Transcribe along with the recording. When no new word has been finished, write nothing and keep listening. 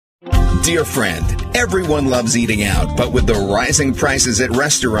Dear friend, everyone loves eating out, but with the rising prices at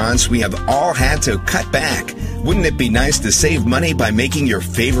restaurants, we have all had to cut back. Wouldn't it be nice to save money by making your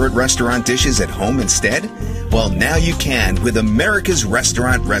favorite restaurant dishes at home instead? Well, now you can with America's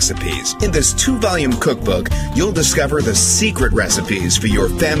Restaurant Recipes. In this 2-volume cookbook, you'll discover the secret recipes for your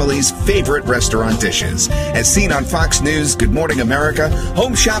family's favorite restaurant dishes. As seen on Fox News, Good Morning America,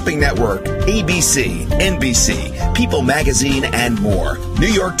 Home Shopping Network, ABC, NBC, People Magazine, and more. New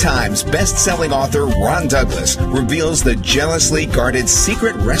York Times best-selling author Ron Douglas reveals the jealously guarded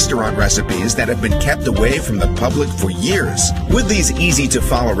secret restaurant recipes that have been kept away from the public for years. With these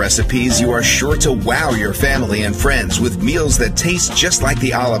easy-to-follow recipes, you are sure to wow your family and friends with meals that taste just like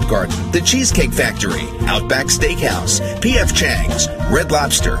the Olive Garden, the Cheesecake Factory, Outback Steakhouse, P.F. Chang's, Red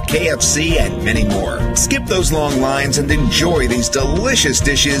Lobster, KFC, and many more. Skip those long lines and enjoy these delicious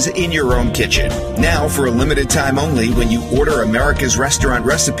dishes in your own kitchen. Now, for a limited time only, when you order America's Restaurant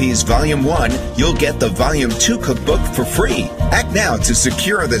Recipes Volume 1, you'll get the Volume 2 cookbook for free. Act now to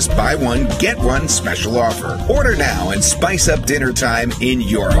secure this buy one, get one special offer. Order now and spice up dinner time in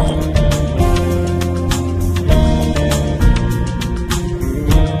your home.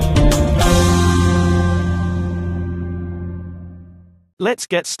 Let's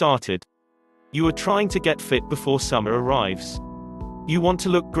get started. You are trying to get fit before summer arrives. You want to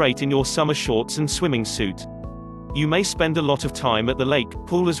look great in your summer shorts and swimming suit. You may spend a lot of time at the lake,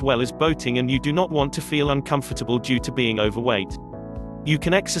 pool as well as boating, and you do not want to feel uncomfortable due to being overweight. You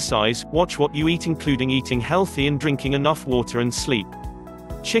can exercise, watch what you eat, including eating healthy and drinking enough water, and sleep.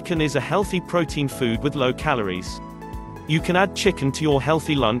 Chicken is a healthy protein food with low calories. You can add chicken to your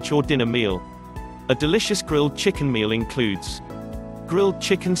healthy lunch or dinner meal. A delicious grilled chicken meal includes grilled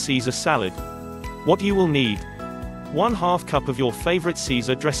chicken Caesar salad. What you will need: 1/2 cup of your favorite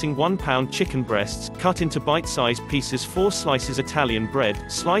Caesar dressing, 1 pound chicken breasts, cut into bite-sized pieces, 4 slices Italian bread,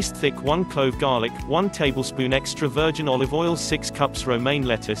 sliced thick, 1 clove garlic, 1 tablespoon extra virgin olive oil, 6 cups romaine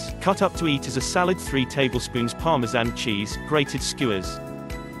lettuce, cut up to eat as a salad, 3 tablespoons Parmesan cheese, grated skewers.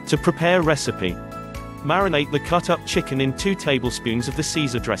 To prepare recipe: marinate the cut-up chicken in 2 tablespoons of the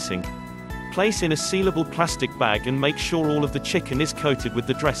Caesar dressing. Place in a sealable plastic bag and make sure all of the chicken is coated with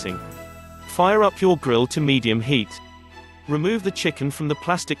the dressing. Fire up your grill to medium heat. Remove the chicken from the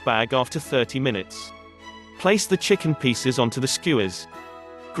plastic bag after 30 minutes. Place the chicken pieces onto the skewers.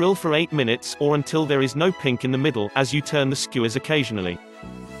 Grill for 8 minutes, or until there is no pink in the middle, as you turn the skewers occasionally.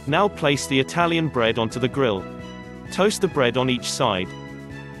 Now place the Italian bread onto the grill. Toast the bread on each side.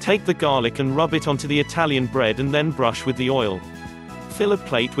 Take the garlic and rub it onto the Italian bread and then brush with the oil. Fill a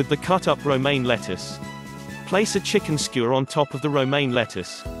plate with the cut-up romaine lettuce. Place a chicken skewer on top of the romaine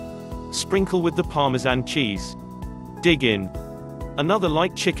lettuce. Sprinkle with the Parmesan cheese. Dig in. Another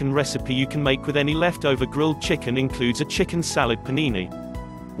light chicken recipe you can make with any leftover grilled chicken includes a chicken salad panini.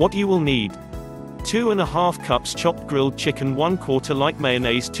 What you will need: 2.5 cups chopped grilled chicken, 1/4 light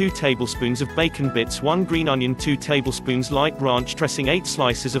mayonnaise, 2 tablespoons of bacon bits, 1 green onion, 2 tablespoons light ranch dressing, 8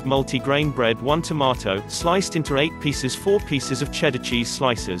 slices of multi-grain bread, 1 tomato, sliced into 8 pieces, 4 pieces of cheddar cheese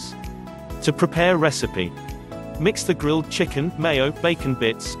slices. To prepare recipe: mix the grilled chicken, mayo, bacon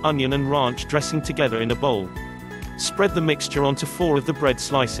bits, onion and ranch dressing together in a bowl. Spread the mixture onto 4 of the bread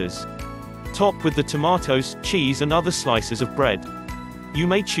slices. Top with the tomatoes, cheese and other slices of bread. You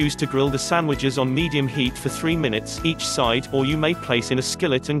may choose to grill the sandwiches on medium heat for 3 minutes each side, or you may place in a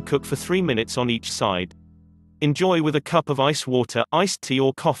skillet and cook for 3 minutes on each side. Enjoy with a cup of ice water, iced tea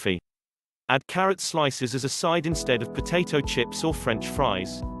or coffee. Add carrot slices as a side instead of potato chips or French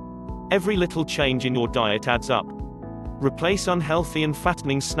fries. Every little change in your diet adds up. Replace unhealthy and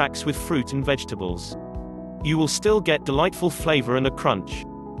fattening snacks with fruit and vegetables. You will still get delightful flavor and a crunch.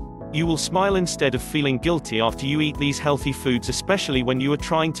 You will smile instead of feeling guilty after you eat these healthy foods, especially when you are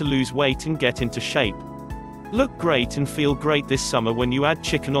trying to lose weight and get into shape. Look great and feel great this summer when you add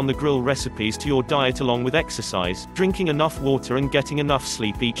chicken on the grill recipes to your diet, along with exercise, drinking enough water and getting enough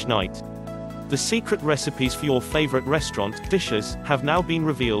sleep each night. The secret recipes for your favorite restaurant dishes have now been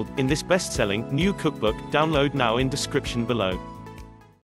revealed in this best-selling new cookbook. Download now in description below.